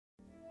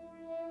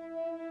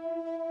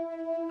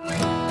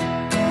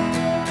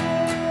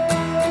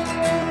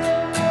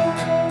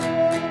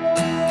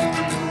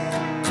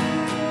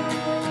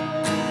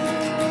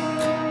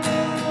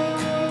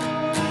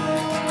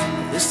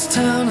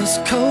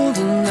It's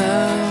colder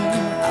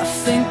now, I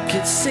think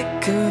it's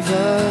sick of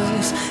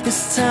us.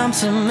 It's time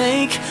to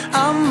make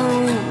a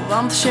move,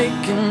 I'm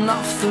shaking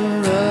off the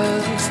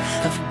rust.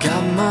 I've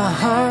got my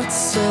heart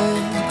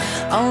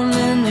set on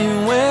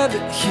anywhere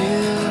but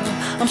here.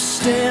 I'm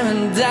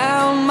staring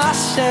down my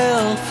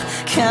shelf,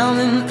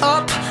 counting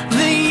up